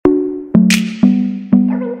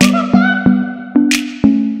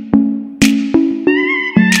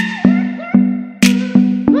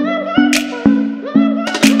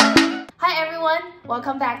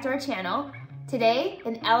back to our channel. Today,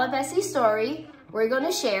 in Alebessi story, we're going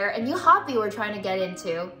to share a new hobby we're trying to get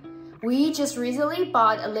into. We just recently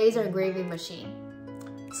bought a laser engraving machine.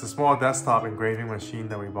 It's a small desktop engraving machine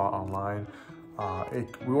that we bought online.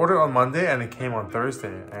 We ordered on Monday and it came on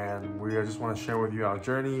Thursday, and we just want to share with you our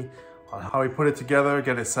journey on how we put it together,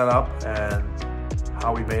 get it set up, and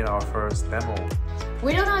how we made our first demo.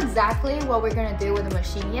 We don't know exactly what we're going to do with the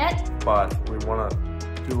machine yet, but we want to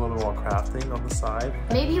do a little bit more crafting on the side.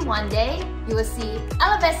 Maybe one day you will see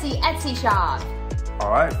Alebessi Etsy shop.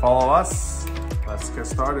 Alright, follow us. Let's get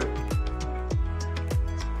started.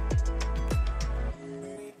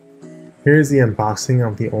 Here's the unboxing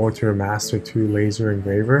of the Alter Master 2 laser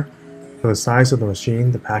engraver. For the size of the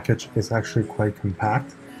machine, the package is actually quite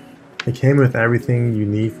compact. It came with everything you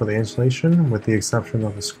need for the installation, with the exception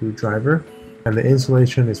of a screwdriver, and the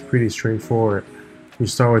installation is pretty straightforward. You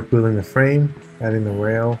start with building the frame, adding the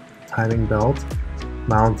rail, timing belt,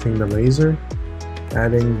 mounting the laser,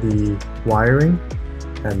 adding the wiring,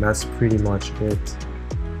 and that's pretty much it.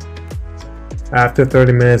 After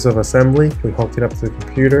 30 minutes of assembly, we hooked it up to the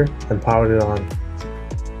computer and powered it on.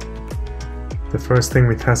 The first thing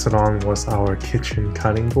we tested on was our kitchen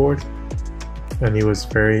cutting board, and it was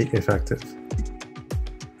very effective.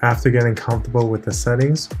 After getting comfortable with the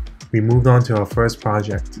settings, we moved on to our first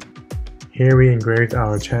project. Here we engraved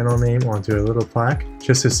our channel name onto a little plaque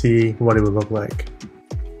just to see what it would look like.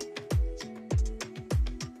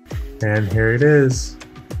 And here it is.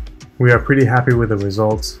 We are pretty happy with the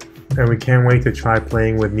results, and we can't wait to try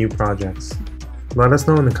playing with new projects. Let us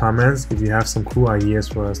know in the comments if you have some cool ideas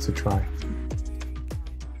for us to try.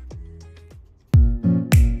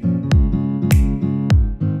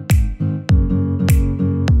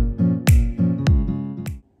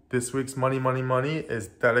 This week's Money is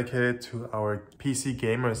dedicated to our PC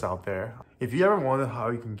gamers out there. If you ever wondered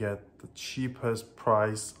how you can get the cheapest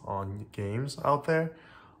price on games out there,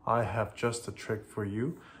 I have just a trick for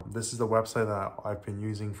you. This is the website that I've been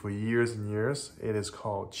using for years and years. It is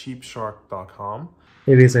called cheapshark.com.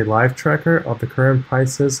 It is a live tracker of the current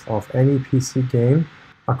prices of any PC game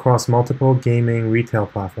across multiple gaming retail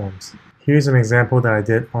platforms. Here's an example that I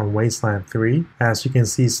did on Wasteland 3. As you can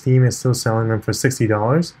see, Steam is still selling them for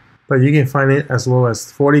 $60, but you can find it as low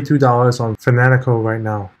as $42 on Fanatico right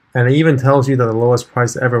now. And it even tells you that the lowest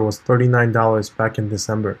price ever was $39 back in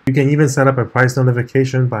December. You can even set up a price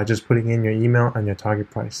notification by just putting in your email and your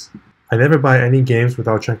target price. I never buy any games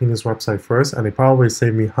without checking this website first, and they probably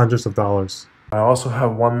save me hundreds of dollars. I also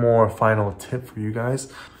have one more final tip for you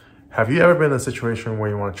guys. Have you ever been in a situation where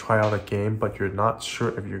you want to try out a game but you're not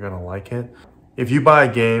sure if you're going to like it? If you buy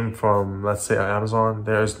a game from, let's say, Amazon,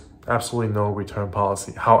 there's absolutely no return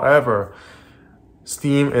policy. However,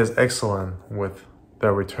 Steam is excellent with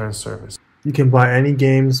their return service. You can buy any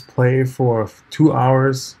games, play it for 2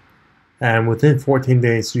 hours, and within 14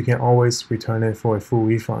 days you can always return it for a full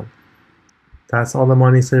refund. That's all the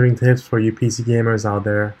money-saving tips for you PC gamers out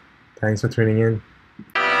there. Thanks for tuning in.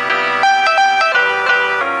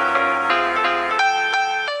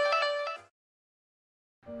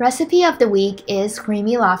 Recipe of the week is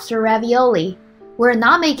creamy lobster ravioli. We're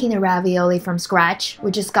not making the ravioli from scratch, we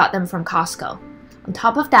just got them from Costco. On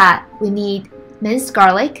top of that, we need minced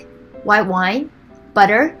garlic, white wine,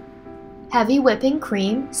 butter, heavy whipping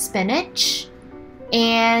cream, spinach,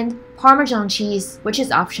 and Parmesan cheese, which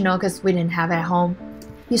is optional because we didn't have it at home.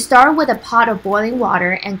 You start with a pot of boiling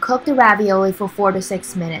water and cook the ravioli for 4 to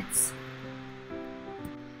 6 minutes.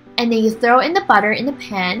 And then you throw in the butter in the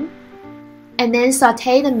pan, and then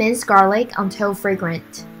saute the minced garlic until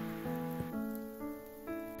fragrant.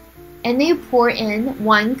 And then you pour in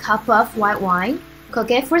 1 cup of white wine, cook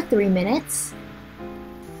it for 3 minutes.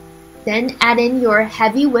 Then add in your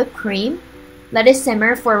heavy whipped cream, let it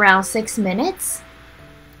simmer for around 6 minutes.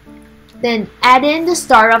 Then add in the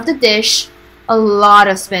star of the dish, a lot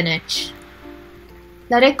of spinach.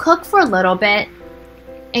 Let it cook for a little bit,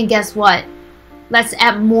 and guess what? Let's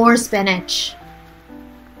add more spinach.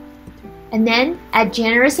 And then add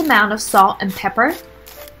generous amount of salt and pepper.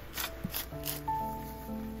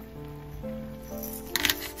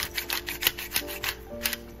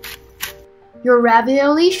 Your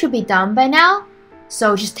ravioli should be done by now,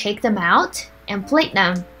 so just take them out and plate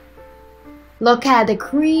them. Look at the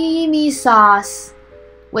creamy sauce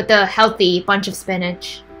with the healthy bunch of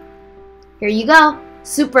spinach. Here you go.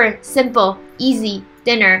 Super simple, easy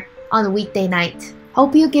dinner on a weekday night.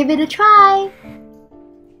 Hope you give it a try.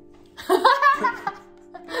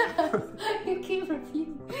 You keep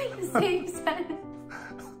repeating the same sentence.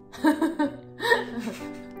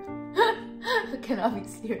 I cannot be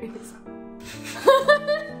serious.